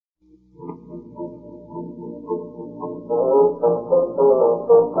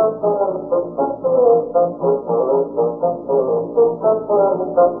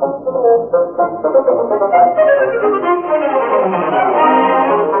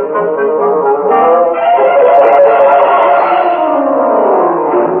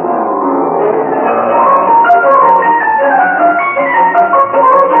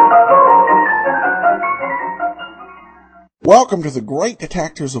Welcome to the Great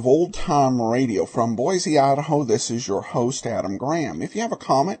Detectives of Old Time Radio. From Boise, Idaho, this is your host, Adam Graham. If you have a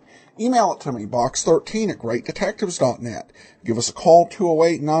comment, email it to me, box13 at greatdetectives.net. Give us a call,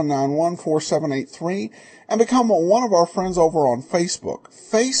 208-991-4783, and become one of our friends over on Facebook,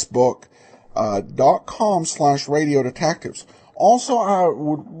 facebook.com/radio detectives. Also, I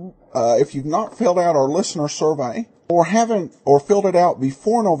would, if you've not filled out our listener survey, or filled it out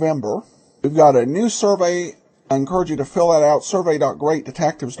before November, we've got a new survey. I encourage you to fill that out,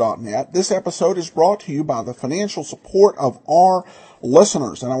 survey.greatdetectives.net. This episode is brought to you by the financial support of our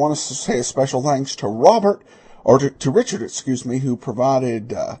listeners. And I want to say a special thanks to Richard, who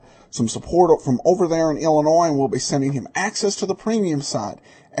provided some support from over there in Illinois, and we'll be sending him access to the premium side,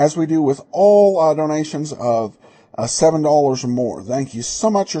 as we do with all donations of $7 or more. Thank you so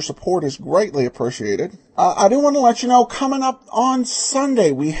much. Your support is greatly appreciated. I do want to let you know, coming up on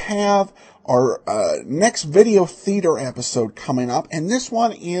Sunday, we have our next video theater episode coming up, and this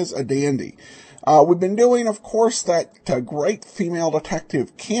one is a dandy. We've been doing, of course, that great female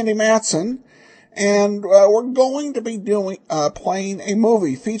detective, Candy Matson, and we're going to be playing a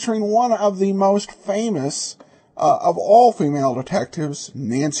movie featuring one of the most famous of all female detectives,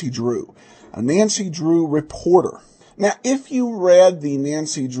 Nancy Drew, a Nancy Drew reporter. Now, if you read the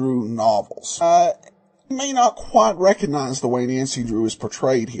Nancy Drew novels, may not quite recognize the way Nancy Drew is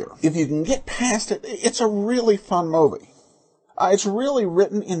portrayed here. If you can get past it, it's a really fun movie. It's really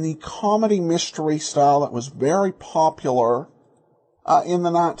written in the comedy mystery style that was very popular in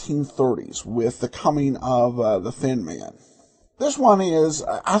the 1930s with the coming of the Thin Man. This one is,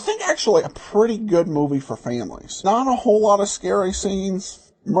 I think, actually a pretty good movie for families. Not a whole lot of scary scenes.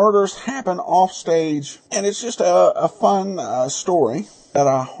 Murders happen off stage, and it's just a fun story that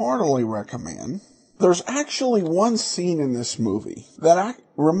I heartily recommend. There's actually one scene in this movie that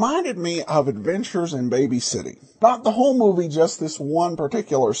reminded me of Adventures in Babysitting. Not the whole movie, just this one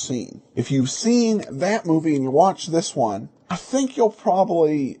particular scene. If you've seen that movie and you watch this one, I think you'll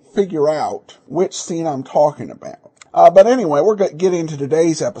probably figure out which scene I'm talking about. But anyway, we're going to get into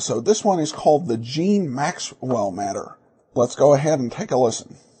today's episode. This one is called The Jeanne Maxwell Matter. Let's go ahead and take a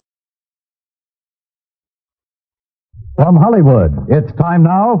listen. From Hollywood, it's time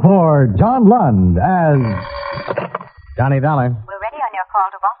now for John Lund as Johnny Dollar. We're ready on your call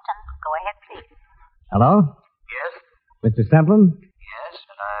to Boston. Go ahead, please. Hello? Yes? Mr. Semplin? Yes,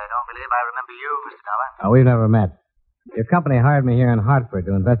 and I don't believe I remember you, Mr. Dollar. Oh, we've never met. Your company hired me here in Hartford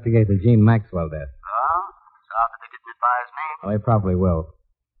to investigate the Jeanne Maxwell death. Oh? Sorry that they didn't advise me. Oh, they probably will.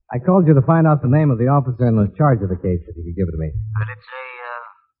 I called you to find out the name of the officer in charge of the case, if you could give it to me. Well, it's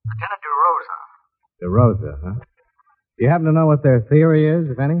Lieutenant DeRosa. DeRosa, huh? Do you happen to know what their theory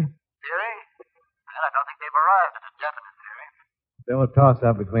is, if any? Theory? Well, I don't think they've arrived at a definite theory. Still a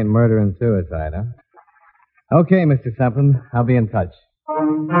toss-up between murder and suicide, huh? Okay, Mr. Semplin, I'll be in touch.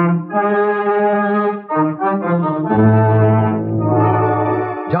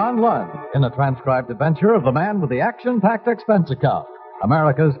 John Lund, in a transcribed adventure of the man with the action-packed expense account.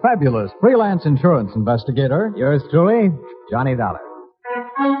 America's fabulous freelance insurance investigator. Yours truly, Johnny Dollar.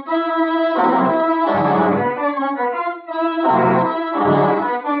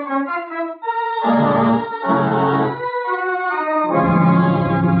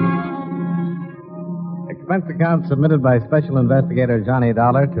 Expense account submitted by Special Investigator Johnny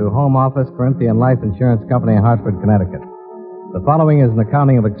Dollar to Home Office, Corinthian Life Insurance Company, Hartford, Connecticut. The following is an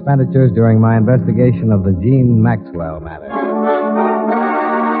accounting of expenditures during my investigation of the Jeanne Maxwell matter.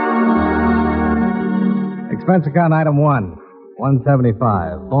 Expense account item 1,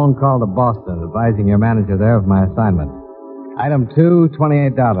 175. Phone call to Boston, advising your manager there of my assignment. Item 2,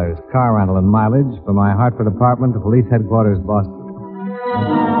 $28. Car rental and mileage for my Hartford apartment to Police Headquarters, Boston.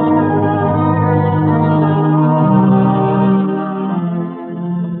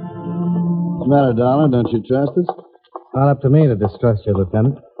 What's the matter, Dollar? Don't you trust us? Not up to me to distrust you,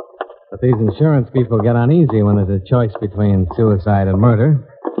 Lieutenant. But these insurance people get uneasy when there's a choice between suicide and murder.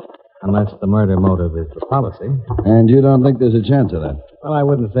 Unless the murder motive is the policy. And you don't think there's a chance of that? Well, I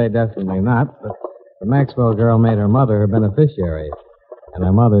wouldn't say definitely not, but the Maxwell girl made her mother her beneficiary. And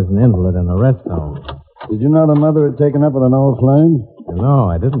her mother's an invalid in a rest home. Did you know the mother had taken up with an old flame? No,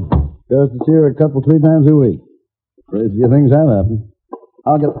 I didn't. Goes to see her a couple, 3 times a week. Crazy things have happened.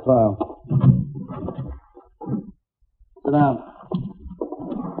 I'll get the file. Sit down.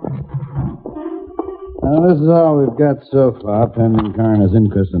 Now, this is all we've got so far, pending coroner's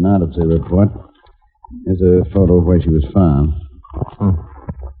inquest and autopsy report. Here's a photo of where she was found.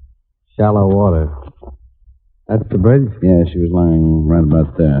 Shallow water. That's the bridge? Yeah, she was lying right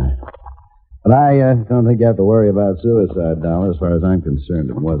about there. But I don't think you have to worry about suicide, Dollar. As far as I'm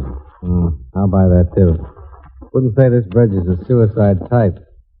concerned, it wasn't. I'll buy that, too. Wouldn't say this bridge is a suicide type.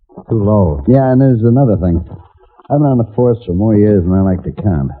 Too low. Yeah, and there's another thing. I've been on the force for more years than I like to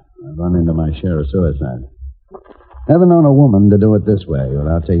count. I've run into my share of suicides. Never known a woman to do it this way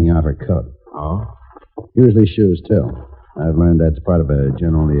without taking off her coat. Oh? Usually shoes, too. I've learned that's part of a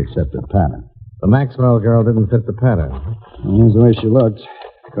generally accepted pattern. The Maxwell girl didn't fit the pattern. And here's the way she looked.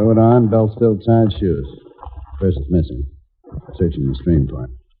 Coat on, belt still tied, shoes. Person's missing. Searching the stream for it.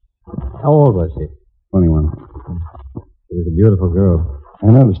 How old was she? 21. She was a beautiful girl. I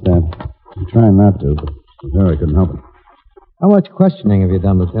noticed that. I'm trying not to, but with her I couldn't help it. How much questioning have you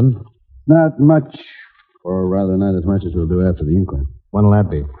done, Lieutenant? Not much, or rather not as much as we'll do after the inquest. When'll that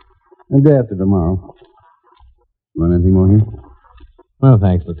be? The day after tomorrow. You want anything more here? No,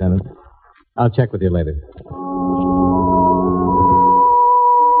 thanks, Lieutenant. I'll check with you later.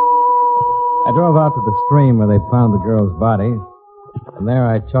 I drove out to the stream where they found the girl's body, and there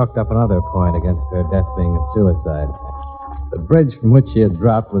I chalked up another point against her death being a suicide. The bridge from which she had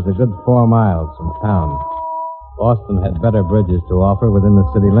dropped was a good 4 miles from town. Boston had better bridges to offer within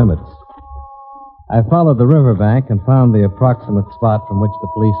the city limits. I followed the riverbank and found the approximate spot from which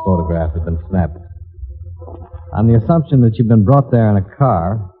the police photograph had been snapped. On the assumption that she'd been brought there in a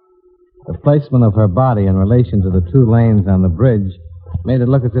car, the placement of her body in relation to the 2 lanes on the bridge made it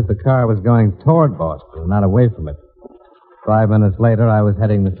look as if the car was going toward Boston, not away from it. 5 minutes later, I was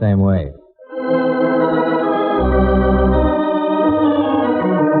heading the same way.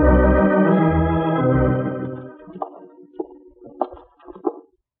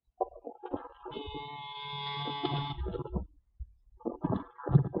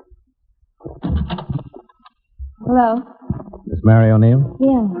 Hello? Miss Mary O'Neill?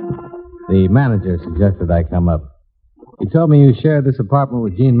 Yeah. The manager suggested I come up. He told me you shared this apartment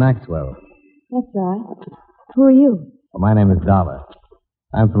with Jeanne Maxwell. That's right. Who are you? Well, my name is Dollar.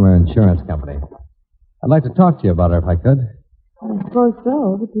 I'm from her insurance company. I'd like to talk to you about her if I could. I suppose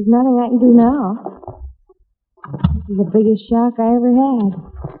so, but there's nothing I can do now. This is the biggest shock I ever had.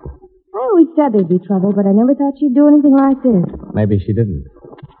 I always said there'd be trouble, but I never thought she'd do anything like this. Maybe she didn't.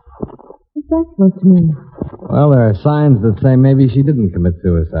 What's that supposed to mean? Well, there are signs that say maybe she didn't commit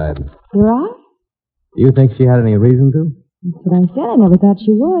suicide. You're right? Do you think she had any reason to? That's what I said. I never thought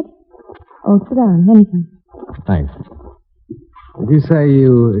she would. Oh, sit down. Anything. Thanks. Did you say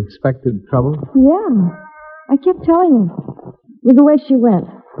you expected trouble? Yeah. I kept telling her. With the way she went.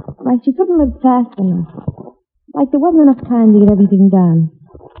 Like she couldn't live fast enough. Like there wasn't enough time to get everything done.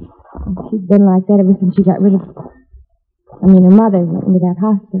 And she'd been like that ever since she got rid of... her mother went into that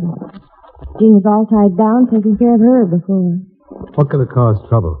hospital. Jeanne was all tied down, taking care of her before. What could have caused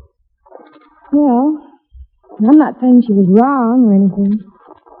trouble? Well, I'm not saying she was wrong or anything.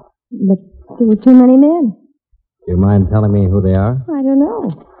 But there were too many men. Do you mind telling me who they are? I don't know.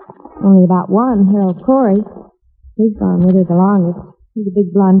 Only about one, Harold Corey. He's gone with her the longest. He's a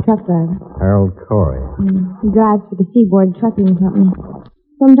big blonde truck driver. Harold Corey. He drives for the Seaboard Trucking Company.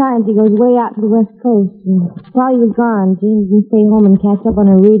 Sometimes he goes way out to the West Coast. And while he was gone, Jeanne didn't stay home and catch up on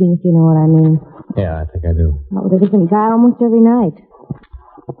her reading, if you know what I mean. Yeah, I think I do. Out with a different guy almost every night.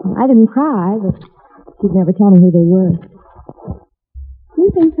 I didn't cry, but she'd never tell me who they were. You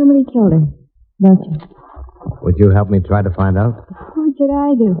think somebody killed her, don't you? Would you help me try to find out? What should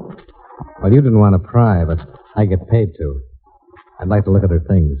I do? Well, you didn't want to pry, but I get paid to. I'd like to look at her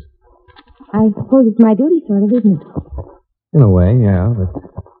things. I suppose it's my duty, sort of, isn't it? In a way, yeah, but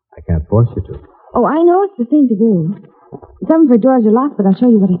I can't force you to. Oh, I know it's the thing to do. Some of her doors are locked, but I'll show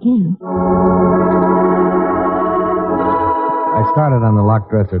you what I can. I started on the locked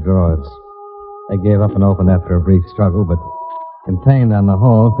dresser drawers. They gave up and opened after a brief struggle, but contained on the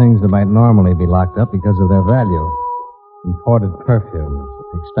whole things that might normally be locked up because of their value. Imported perfumes,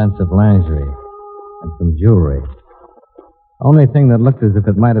 expensive lingerie, and some jewelry. Only thing that looked as if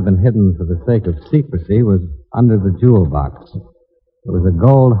it might have been hidden for the sake of secrecy was under the jewel box. It was a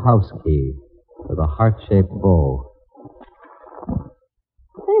gold house key with a heart-shaped bow.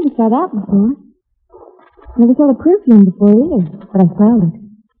 I never saw that before. I never saw the perfume before either, but I smelled it.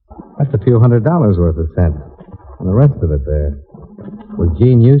 That's a few $100 worth of scent. And the rest of it there. Was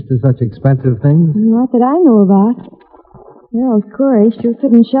Jeanne used to such expensive things? Not that I know about. Harold Corey sure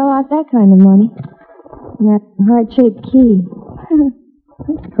couldn't shell out that kind of money. And that heart-shaped key.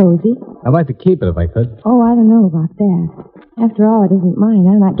 That's cozy. I'd like to keep it if I could. Oh, I don't know about that. After all, it isn't mine.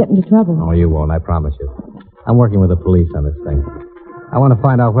 I'll not get into trouble. Oh, you won't, I promise you. I'm working with the police on this thing. I want to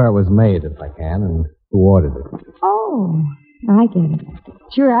find out where it was made, if I can, and who ordered it. Oh, I get it.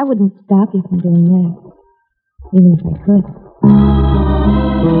 Sure, I wouldn't stop you from doing that. Even if I could.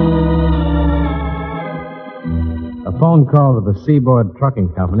 A A phone call to the Seaboard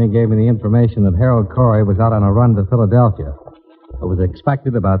Trucking Company gave me the information that Harold Corey was out on a run to Philadelphia. It was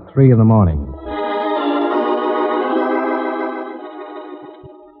expected about 3 in the morning.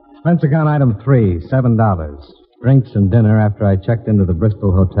 Expense account item 3, $7. Drinks and dinner after I checked into the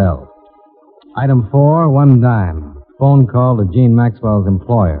Bristol Hotel. Item 4, 1 dime. Phone call to Jeanne Maxwell's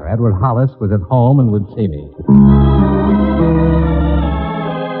employer. Edward Hollis was at home and would see me.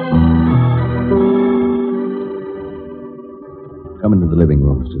 Come into the living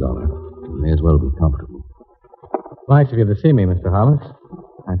room, Mr. Dollar. You may as well be comfortable. Nice of you to see me, Mr. Hollis.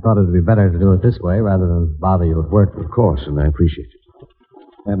 I thought it would be better to do it this way rather than bother you at work. Of course, and I appreciate it.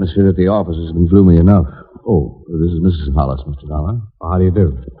 The atmosphere at the office has been gloomy enough. Oh, this is Mrs. Hollis, Mr. Dollar. Well, how do you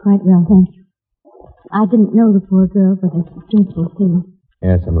do? Quite well, thank you. I didn't know the poor girl, but it's a dreadful thing.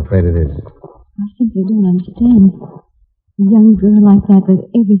 Yes, I'm afraid it is. I simply don't understand. A young girl like that with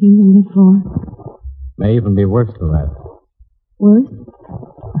everything to live for. May even be worse than that. Worse?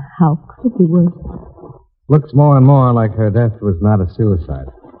 How could it be worse? Looks more and more like her death was not a suicide.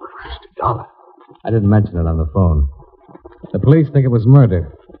 Mr. Dollar. I didn't mention it on the phone. The police think it was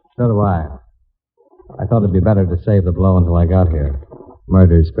murder. So do I. I thought it'd be better to save the blow until I got here.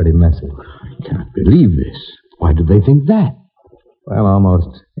 Murder's pretty messy. I can't believe this. Why did they think that? Well,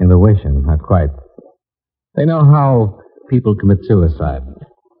 almost intuition, not quite. They know how people commit suicide.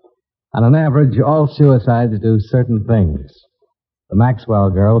 On an average, all suicides do certain things. The Maxwell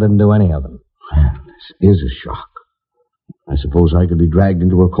girl didn't do any of them. Well, this is a shock. I suppose I could be dragged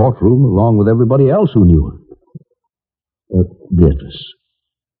into a courtroom along with everybody else who knew her. Beatrice,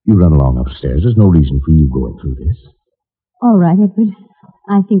 you run along upstairs. There's no reason for you going through this. All right, Edward.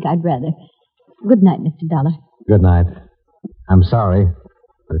 I think I'd rather. Good night, Mr. Dollar. Good night. I'm sorry,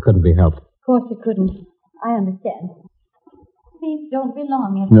 but it couldn't be helped. Of course you couldn't. I understand. Please don't be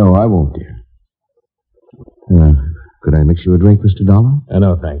long, Edward. No, I won't, dear. Could I mix you a drink, Mr. Dollar?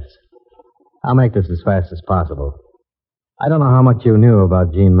 No, thanks. I'll make this as fast as possible. I don't know how much you knew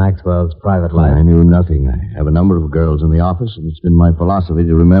about Jeanne Maxwell's private life. I knew nothing. I have a number of girls in the office, and it's been my philosophy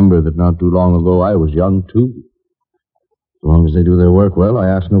to remember that not too long ago I was young, too. As long as they do their work well, I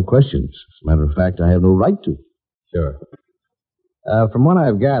ask no questions. As a matter of fact, I have no right to. Sure. From what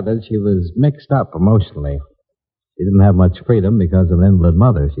I've gathered, she was mixed up emotionally. She didn't have much freedom because of an invalid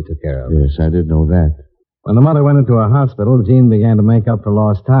mother she took care of. Yes, I did know that. When the mother went into a hospital, Jeanne began to make up for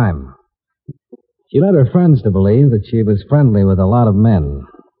lost time. She led her friends to believe that she was friendly with a lot of men.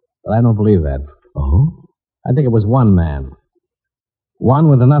 But I don't believe that. Oh? I think it was one man. One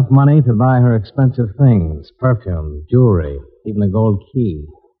with enough money to buy her expensive things, perfume, jewelry, even a gold key.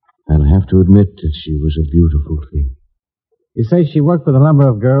 I'll have to admit that she was a beautiful thing. You say she worked with a number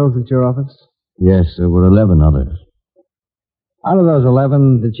of girls at your office? Yes, there were 11 others. Out of those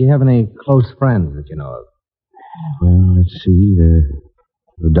 11, did she have any close friends that you know of? Well, let's see.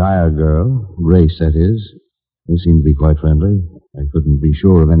 The Dyer girl, Grace, that is. They seemed to be quite friendly. I couldn't be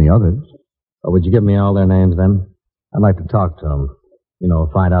sure of any others. Oh, would you give me all their names then? I'd like to talk to them. You know,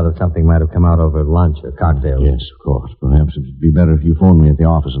 find out if something might have come out over lunch or cocktails. Yes, of course. Perhaps it'd be better if you phoned me at the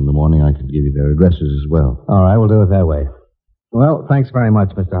office in the morning. I could give you their addresses as well. All right, we'll do it that way. Well, thanks very much,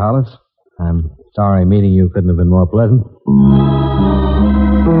 Mr. Hollis. I'm sorry meeting you couldn't have been more pleasant.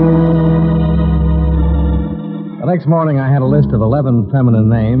 The next morning, I had a list of 11 feminine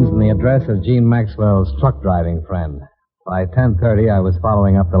names and the address of Jeanne Maxwell's truck driving friend. By 10:30, I was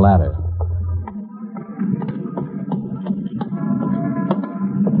following up the ladder.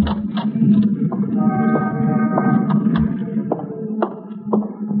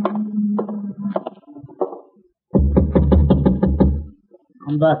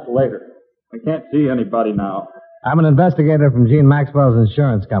 Come back later. I can't see anybody now. I'm an investigator from Jeanne Maxwell's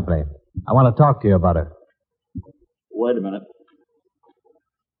insurance company. I want to talk to you about her. Wait a minute.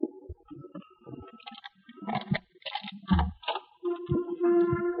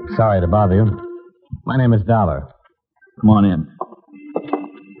 Sorry to bother you. My name is Dollar. Come on in.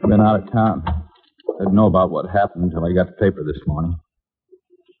 I've been out of town. I didn't know about what happened until I got the paper this morning.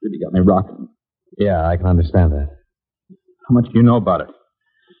 Really got me rocking. Yeah, I can understand that. How much do you know about it?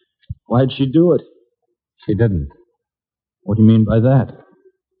 Why'd she do it? She didn't. What do you mean by that?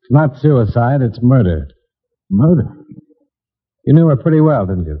 It's not suicide, it's murder. Murder? You knew her pretty well,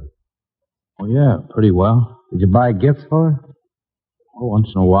 didn't you? Oh, yeah, pretty well. Did you buy gifts for her? Oh,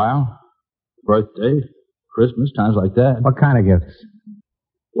 once in a while. Birthday, Christmas, times like that. What kind of gifts?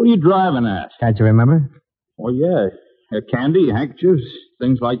 What are you driving at? Can't you remember? Oh, yeah. Candy, handkerchiefs,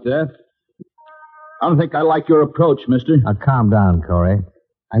 things like that. I don't think I like your approach, mister. Now, calm down, Corey.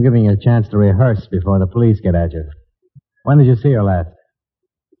 I'm giving you a chance to rehearse before the police get at you. When did you see her last?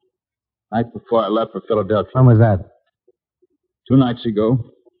 Night before I left for Philadelphia. When was that? 2 nights ago,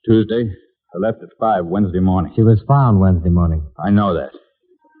 Tuesday. I left at 5 Wednesday morning. She was found Wednesday morning. I know that.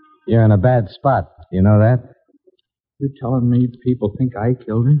 You're in a bad spot. You know that? You telling me people think I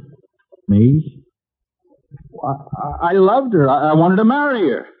killed her? Me? I loved her. I wanted to marry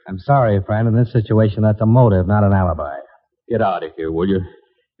her. I'm sorry, friend. In this situation, that's a motive, not an alibi. Get out of here, will you?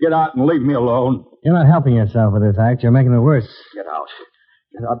 Get out and leave me alone. You're not helping yourself with this act. You're making it worse. Get out.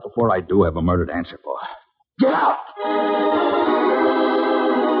 Get out before I do have a murder to answer for. Get out!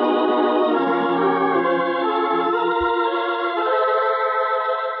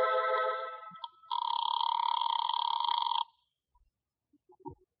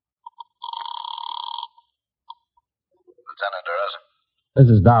 Lieutenant Durrison. This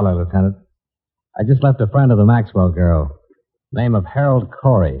is Dollar, Lieutenant. I just left a friend of the Maxwell girl. Name of Harold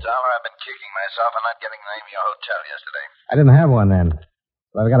Corey. Dollar, I've been kicking myself for not getting the name of your hotel yesterday. I didn't have one then.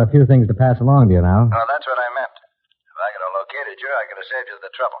 But I've got a few things to pass along to you now. Oh, that's what I meant. If I could have located you, I could have saved you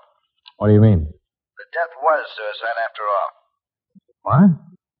the trouble. What do you mean? The death was suicide after all. What?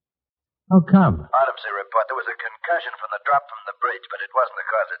 How come? Autopsy report. There was a concussion from the drop from the bridge, but it wasn't the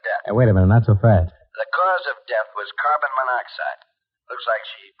cause of death. Hey, wait a minute. Not so fast. The cause of death was carbon monoxide. Looks like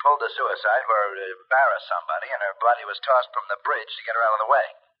she pulled the suicide where to embarrass somebody, and her body was tossed from the bridge to get her out of the way.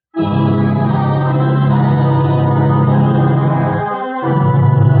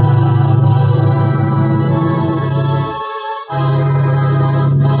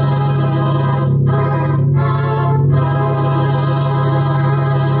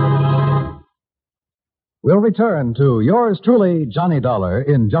 We'll return to yours truly, Johnny Dollar,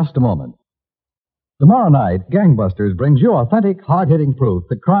 in just a moment. Tomorrow night, Gangbusters brings you authentic, hard-hitting proof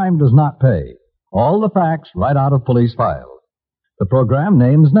that crime does not pay. All the facts right out of police files. The program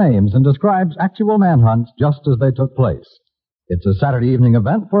names names and describes actual manhunts just as they took place. It's a Saturday evening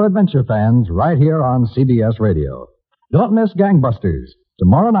event for adventure fans right here on CBS Radio. Don't miss Gangbusters.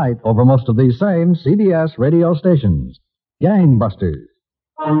 Tomorrow night over most of these same CBS radio stations. Gangbusters.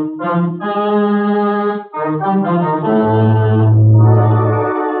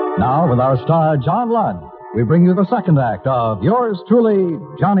 Now, with our star, John Lund, we bring you the second act of yours truly,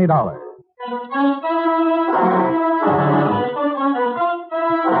 Johnny Dollar.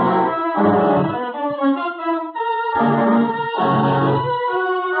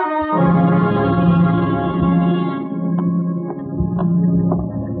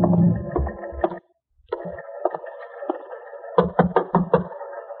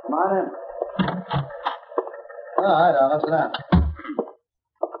 Come on in. All right, I'll sit down.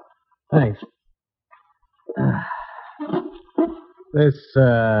 Thanks. This,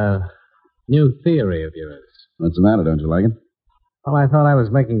 new theory of yours. What's the matter? Don't you like it? Well, I thought I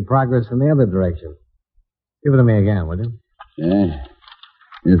was making progress in the other direction. Give it to me again, will you? Yeah.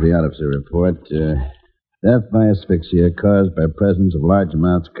 Here's the autopsy report. Death by asphyxia caused by presence of large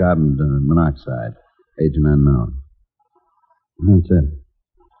amounts of carbon monoxide. Agent unknown. That's it.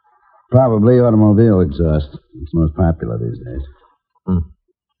 Probably automobile exhaust. It's most popular these days.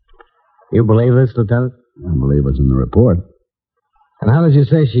 You believe this, Lieutenant? I believe what's in the report. And how did you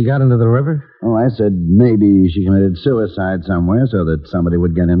say she got into the river? Oh, I said maybe she committed suicide somewhere so that somebody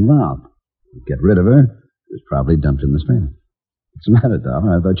would get involved. Get rid of her. She was probably dumped in the stream. What's the matter,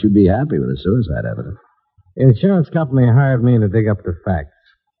 Dollar? I thought you'd be happy with the suicide evidence. The insurance company hired me to dig up the facts.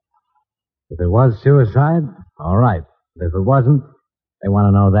 If it was suicide, all right. If it wasn't, they want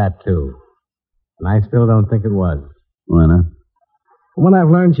to know that, too. And I still don't think it was. Why not? From what I've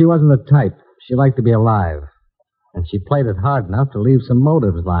learned, she wasn't the type. She liked to be alive. And she played it hard enough to leave some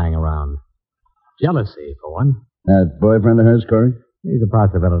motives lying around. Jealousy, for one. That boyfriend of hers, Corey? He's a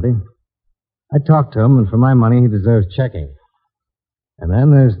possibility. I talked to him, and for my money, he deserves checking. And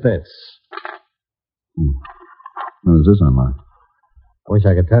then there's this. What is this unlocked? I wish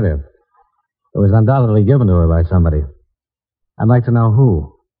I could tell you. It was undoubtedly given to her by somebody. I'd like to know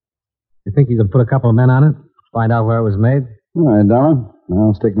who. You think you could put a couple of men on it? Find out where it was made? All right, Dollar.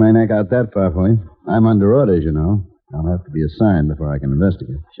 I'll stick my neck out that far for you. I'm under orders, you know. I'll have to be assigned before I can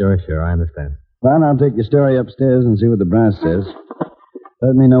investigate. Sure, I understand. Well, I'll take your story upstairs and see what the brass says.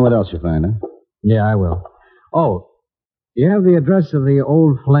 Let me know what else you find, huh? Yeah, I will. Oh, you have the address of the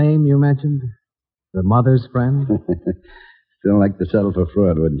old flame you mentioned? The mother's friend? Still like to settle for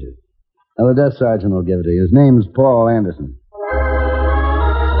fraud, wouldn't you? Well, the desk sergeant will give it to you. His name's Paul Anderson.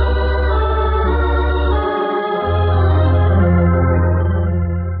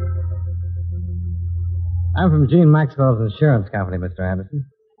 I'm from Jeanne Maxwell's insurance company, Mr. Anderson.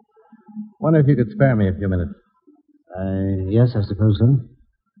 Wonder if you could spare me a few minutes. Yes, I suppose so.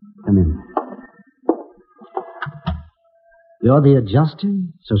 Come in. You're the adjuster?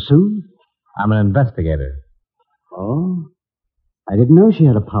 So soon? I'm an investigator. Oh? I didn't know she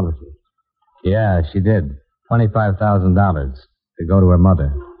had a policy. Yeah, she did. $25,000 to go to her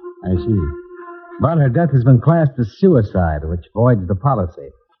mother. I see. But her death has been classed as suicide, which voids the policy.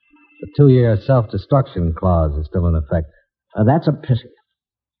 The 2-year self-destruction clause is still in effect. That's a pity.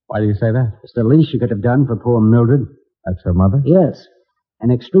 Why do you say that? It's the least you could have done for poor Mildred. That's her mother? Yes.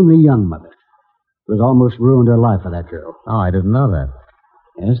 An extremely young mother. It was almost ruined her life for that girl. Oh, I didn't know that.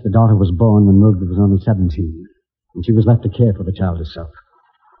 Yes, the daughter was born when Mildred was only 17, and she was left to care for the child herself.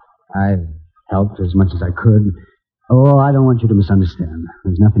 I helped as much as I could. Oh, I don't want you to misunderstand.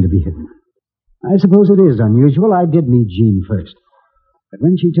 There's nothing to be hidden. I suppose it is unusual. I did meet Jeanne first. But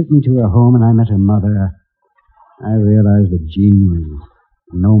when she took me to her home and I met her mother, I realized that Jeanne was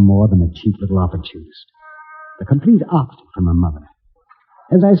no more than a cheap little opportunist. The complete opposite from her mother.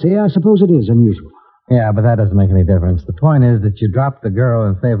 As I say, I suppose it is unusual. Yeah, but that doesn't make any difference. The point is that you dropped the girl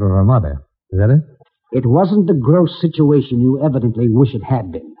in favor of her mother. Is that it? It wasn't the gross situation you evidently wish it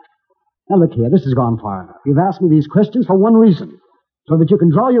had been. Now, look here, this has gone far enough. You've asked me these questions for one reason, so that you can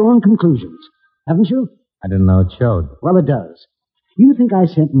draw your own conclusions. Haven't you? I didn't know it showed. Well, it does. You think I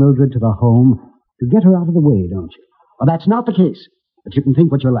sent Mildred to the home to get her out of the way, don't you? Well, that's not the case, but you can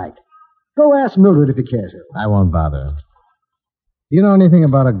think what you like. Go ask Mildred if you care to. I won't bother. Do you know anything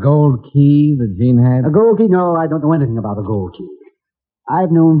about a gold key that Jeanne had? A gold key? No, I don't know anything about a gold key.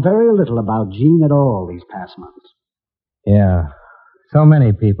 I've known very little about Jeanne at all these past months. Yeah. So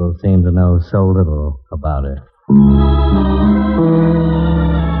many people seem to know so little about her.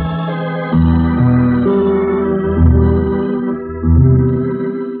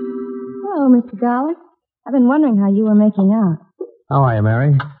 Hello, Mr. Dollar. I've been wondering how you were making out. How are you,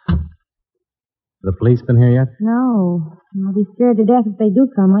 Mary? The police been here yet? No. I'll be scared to death if they do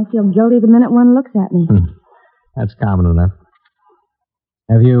come. I feel guilty the minute one looks at me. That's common enough.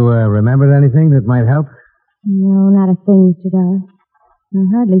 Have you remembered anything that might help? No, not a thing, Mr. Dollar. I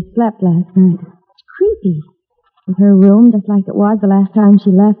hardly slept last night. It's creepy. With her room just like it was the last time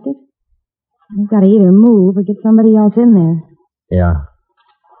she left it. I've got to either move or get somebody else in there. Yeah.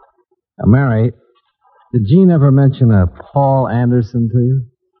 Now, Mary, did Jeanne ever mention a Paul Anderson to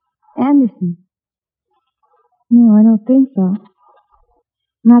you? Anderson? No, I don't think so.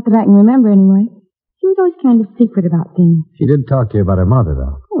 Not that I can remember, anyway. She was always kind of secret about things. She did talk to you about her mother,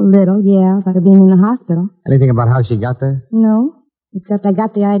 though. A little, yeah, about her being in the hospital. Anything about how she got there? No, except I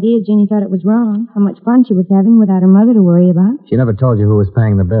got the idea Jeannie thought it was wrong, how much fun she was having without her mother to worry about. She never told you who was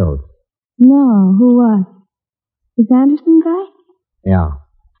paying the bills? No, who was? This Anderson guy? Yeah.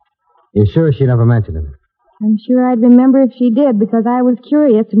 You sure she never mentioned him? I'm sure I'd remember if she did, because I was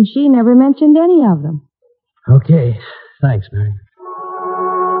curious, and she never mentioned any of them. Okay. Thanks, Mary.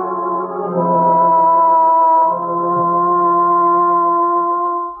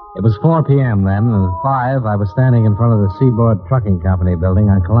 It was 4 p.m. then, and at 5, I was standing in front of the Seaboard Trucking Company building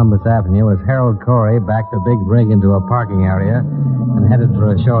on Columbus Avenue as Harold Corey backed a big rig into a parking area and headed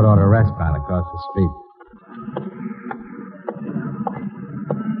for a short-order restaurant across the street.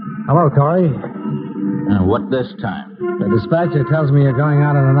 Hello, Corey. What this time? The dispatcher tells me you're going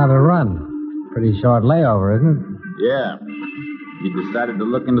out on another run. Pretty short layover, isn't it? Yeah. You decided to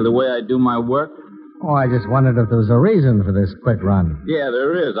look into the way I do my work? Oh, I just wondered if there was a reason for this quick run. Yeah,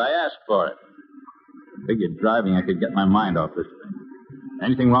 there is. I asked for it. I figured driving I could get my mind off this thing.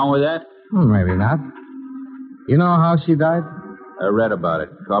 Anything wrong with that? Maybe not. You know how she died? I read about it.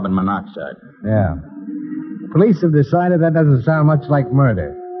 Carbon monoxide. Yeah. Police have decided that doesn't sound much like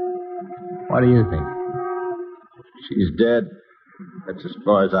murder. What do you think? She's dead. That's as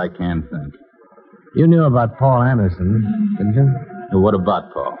far as I can think. You knew about Paul Anderson, didn't you? Now, what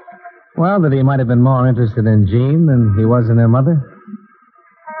about Paul? Well, that he might have been more interested in Jeanne than he was in her mother.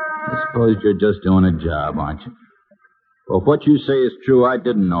 I suppose you're just doing a job, aren't you? Well, if what you say is true, I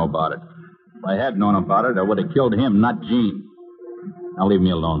didn't know about it. If I had known about it, I would have killed him, not Jeanne. Now leave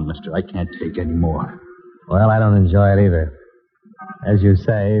me alone, mister. I can't take any more. Well, I don't enjoy it either. As you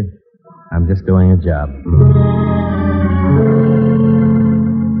say, I'm just doing a job.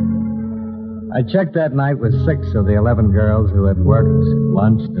 I checked that night with 6 of the 11 girls who had worked,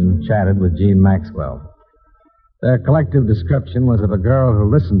 lunched, and chatted with Jeanne Maxwell. Their collective description was of a girl who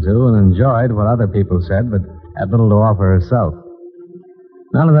listened to and enjoyed what other people said, but had little to offer herself.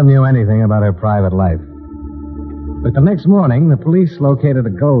 None of them knew anything about her private life. But the next morning, the police located a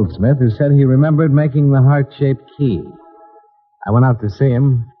goldsmith who said he remembered making the heart-shaped key. I went out to see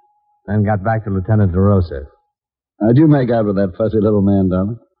him, then got back to Lieutenant DeRosa. How'd you make out with that fussy little man,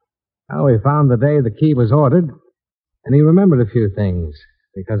 darling? Well, we found the day the key was ordered, and he remembered a few things,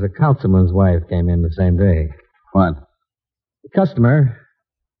 because a councilman's wife came in the same day. What? The customer,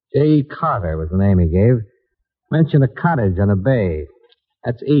 J. Carter was the name he gave, Mention a cottage on a bay.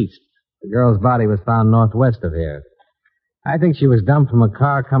 That's east. The girl's body was found northwest of here. I think she was dumped from a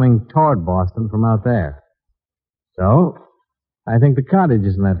car coming toward Boston from out there. So, I think the cottage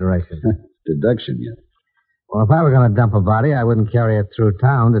is in that direction. Deduction, yeah. Well, if I were going to dump a body, I wouldn't carry it through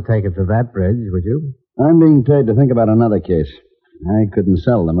town to take it to that bridge, would you? I'm being paid to think about another case. I couldn't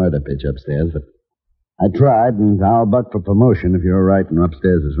sell the murder pitch upstairs, but I tried, and I'll buck for promotion if you're right and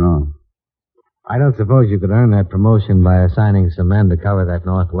upstairs is wrong. I don't suppose you could earn that promotion by assigning some men to cover that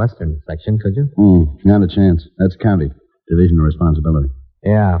northwestern section, could you? Not a chance. That's county. Division of responsibility.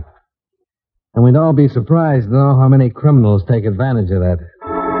 Yeah. And we'd all be surprised to know how many criminals take advantage of that.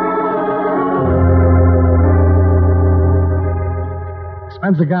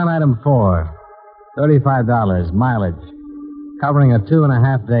 Expense account item 4. $35, mileage. Covering a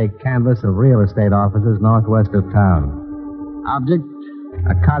 2.5-day canvass of real estate offices northwest of town. Object,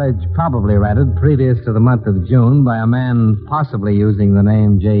 a cottage probably rented previous to the month of June by a man possibly using the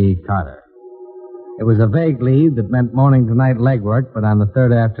name J.E. Carter. It was a vague lead that meant morning to night legwork, but on the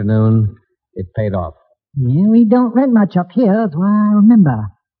third afternoon, it paid off. Yeah, we don't rent much up here, that's why I remember.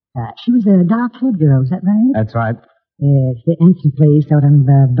 She was a dark-haired girl, is that right? That's right. Yes, the Ensign place out on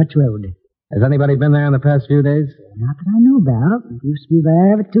Butch Road. Has anybody been there in the past few days? Not that I know about. We used to be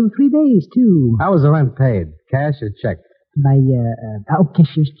there every 2 or 3 days, too. How was the rent paid? Cash or check? By,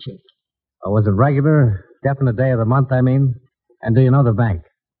 cashier's check. Or was it regular? Definite day of the month, I mean? And do you know the bank?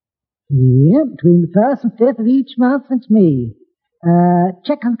 Yeah, between the 1st and 5th of each month since May.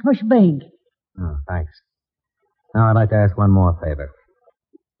 Check on the commercial bank. Oh, thanks. Now, I'd like to ask one more favor.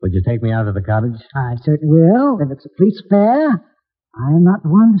 Would you take me out to the cottage? I certainly will. If it's a police affair, I am not the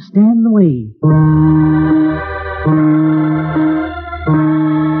one to stand in the way.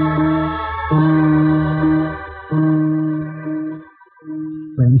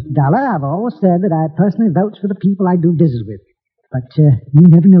 Well, Mr. Dollar, I've always said that I personally vouch for the people I do business with. But you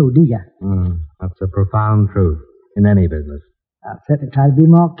never know, do you? That's a profound truth in any business. I'll certainly try to be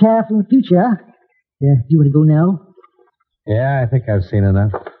more careful in the future. You want to go now? Yeah, I think I've seen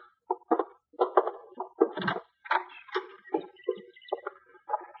enough.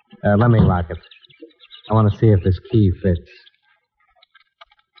 Let me lock it. I want to see if this key fits.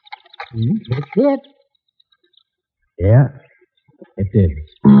 It fit. Yeah, it did.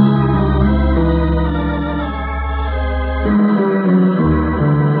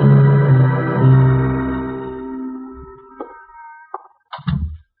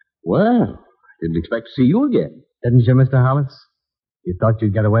 Well, didn't expect to see you again. Didn't you, Mr. Hollis? You thought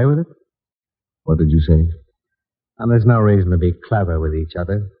you'd get away with it? What did you say? Well, there's no reason to be clever with each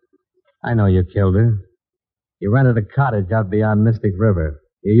other. I know you killed her. You rented a cottage out beyond Mystic River.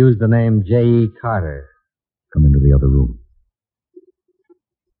 You used the name J.E. Carter. Come into the other room.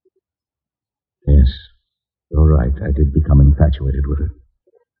 Yes, you're right. I did become infatuated with her.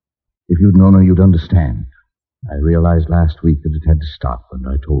 If you'd known her, you'd understand. I realized last week that it had to stop, and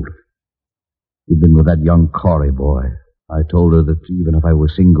I told her. She'd been with that young Corey boy. I told her that even if I were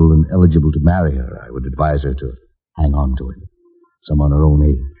single and eligible to marry her, I would advise her to hang on to him. Someone her own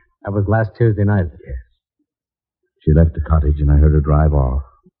age. That was last Tuesday night. Yes. She left the cottage, and I heard her drive off.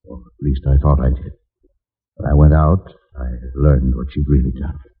 Or at least I thought I did. When I went out, I learned what she'd really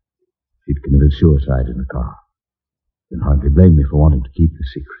done. She'd committed suicide in the car. You can hardly blame me for wanting to keep the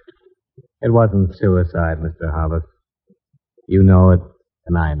secret. It wasn't suicide, Mr. Hollis. You know it,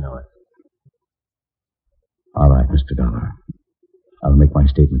 and I know it. All right, Mr. Dollar. I'll make my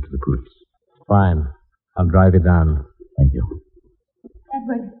statement to the police. Fine. I'll drive you down. Thank you.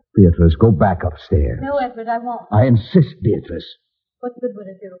 Edward. Beatrice, go back upstairs. No, Edward, I won't. I insist, Beatrice. What good would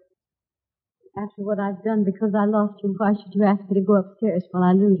it do? After what I've done because I lost you, why should you ask me to go upstairs while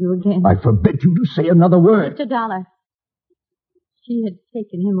I lose you again? I forbid you to say another word. Mr. Dollar, she had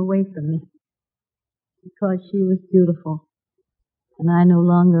taken him away from me because she was beautiful, and I no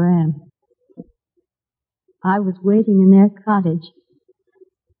longer am. I was waiting in their cottage.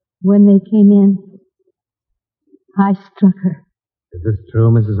 When they came in, I struck her. Is this true,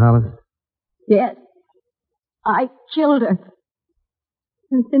 Mrs. Hollis? Yes. I killed her.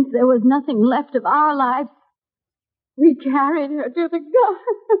 And since there was nothing left of our lives, we carried her to the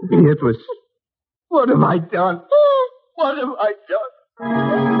garden. Beatrice, what have I done? What have I done?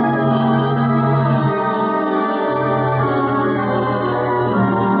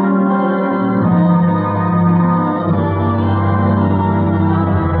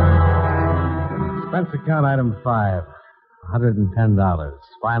 Expense account item 5. $110.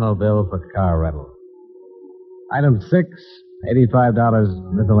 Final bill for car rental. Item 6,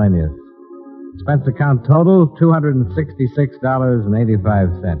 $85 miscellaneous. Expense account total,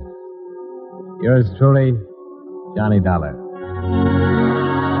 $266.85. Yours truly, Johnny Dollar.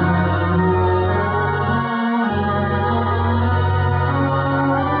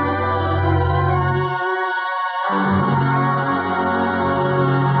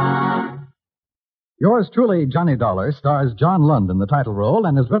 Yours truly, Johnny Dollar, stars John Lund in the title role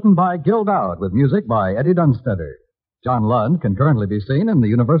and is written by Gil Dowd with music by Eddie Dunstetter. John Lund can currently be seen in the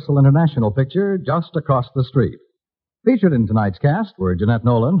Universal International picture Just Across the Street. Featured in tonight's cast were Jeanette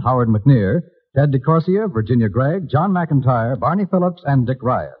Nolan, Howard McNear, Ted DeCorsia, Virginia Gregg, John McIntyre, Barney Phillips, and Dick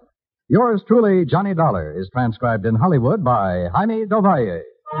Ryan. Yours truly, Johnny Dollar, is transcribed in Hollywood by Jaime Del Valle.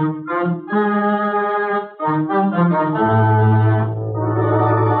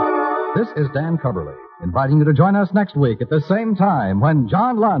 This is Dan Coverly, inviting you to join us next week at the same time when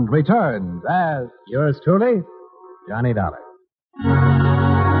John Lund returns as Yours truly, Johnny Dollar.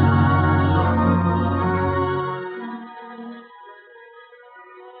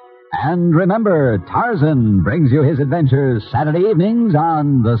 And remember, Tarzan brings you his adventures Saturday evenings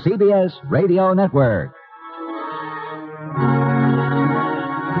on the CBS Radio Network.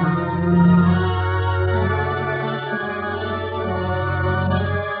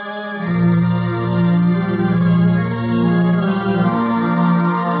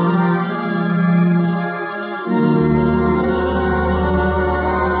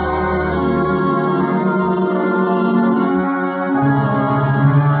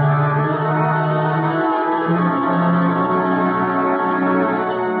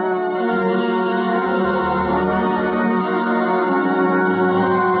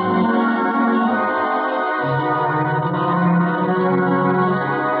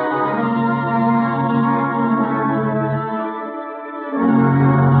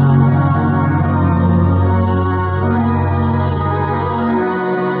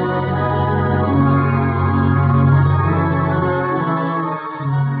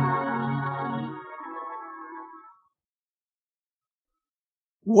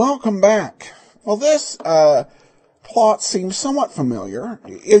 Welcome back. Well, this plot seems somewhat familiar.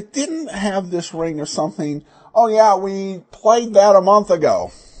 It didn't have this ring of something, oh yeah, we played that a month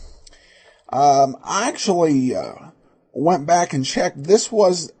ago. I actually went back and checked. This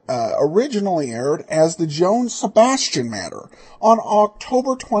was originally aired as the Jones-Sebastian Matter on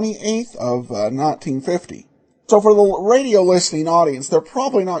October 28th of 1950. So for the radio listening audience, they're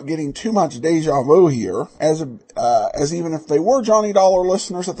probably not getting too much deja vu here, as even if they were Johnny Dollar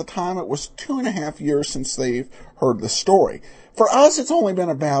listeners at the time, it was 2.5 years since they've heard the story. For us, it's only been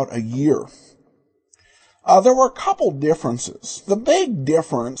about a year. There were a couple differences. The big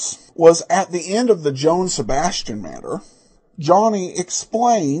difference was at the end of the Jones-Sebastian Matter, Johnny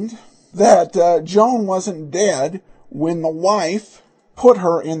explained that Joan wasn't dead when the wife put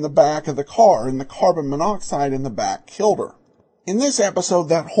her in the back of the car, and the carbon monoxide in the back killed her. In this episode,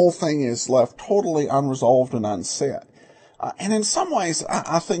 that whole thing is left totally unresolved and unsaid. And in some ways,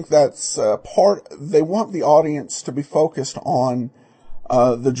 I think that's they want the audience to be focused on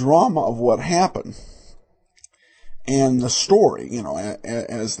the drama of what happened and the story,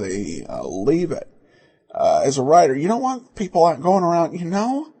 as they leave it. As a writer, you don't want people out going around,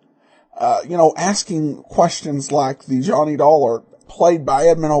 asking questions like the Johnny Dollar played by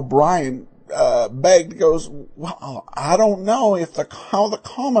Edmund O'Brien, begged, goes, well, I don't know how the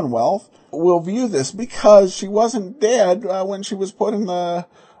Commonwealth will view this, because she wasn't dead when she was put in the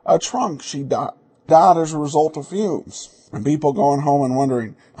trunk. She died as a result of fumes. And people going home and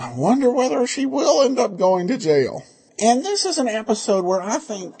wondering, I wonder whether she will end up going to jail. And this is an episode where I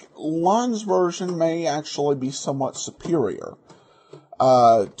think Lund's version may actually be somewhat superior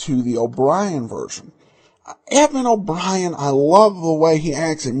to the O'Brien version. Edmund O'Brien, I love the way he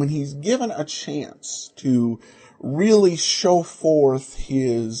acts, and when he's given a chance to really show forth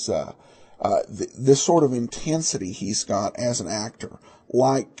his this sort of intensity he's got as an actor,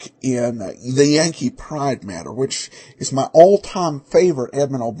 like in the Yankee Pride Matter, which is my all-time favorite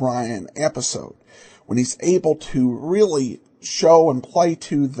Edmund O'Brien episode, when he's able to really show and play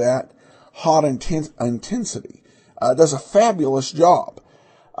to that hot intensity. Does a fabulous job.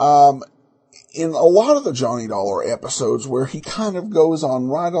 In a lot of the Johnny Dollar episodes where he kind of goes on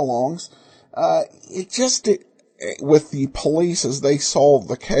ride-alongs, with the police as they solve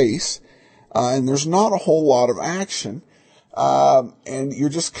the case, and there's not a whole lot of action, and you're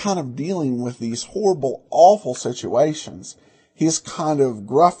just kind of dealing with these horrible, awful situations, his kind of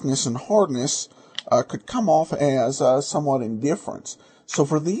gruffness and hardness could come off as somewhat indifference. So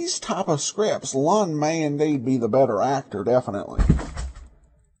for these type of scripts, Lund may indeed be the better actor, definitely.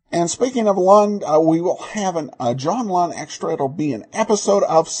 And speaking of Lund, we will have a John Lund extra. It'll be an episode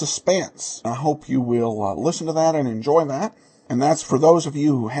of Suspense. I hope you will listen to that and enjoy that. And that's for those of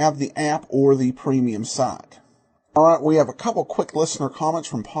you who have the app or the premium site. All right, we have a couple quick listener comments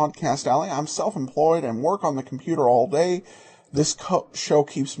from Podcast Alley. I'm self-employed and work on the computer all day. This show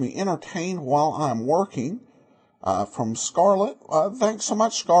keeps me entertained while I'm working. From Scarlett. Thanks so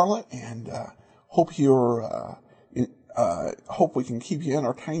much, Scarlett, and hope hope we can keep you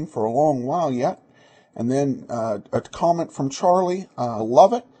entertained for a long while yet. And then a comment from Charlie.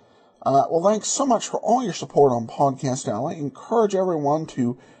 Love it. Well, thanks so much for all your support on Podcast Alley. Encourage everyone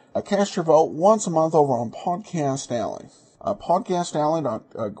to cast your vote once a month over on Podcast Alley.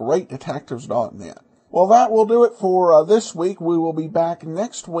 podcastalley.greatdetectives.net. Well, that will do it for this week. We will be back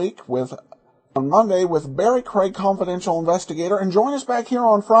next week on Monday with Barry Craig, Confidential Investigator, and join us back here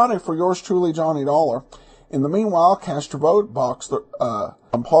on Friday for yours truly, Johnny Dollar. In the meanwhile, cast your vote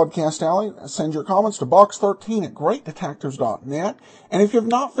on Podcast Alley. Send your comments to box13 at greatdetectives.net. And if you've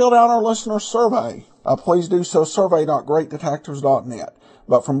not filled out our listener survey, please do so, survey.greatdetectives.net.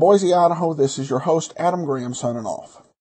 But from Boise, Idaho, this is your host, Adam Graham, signing off.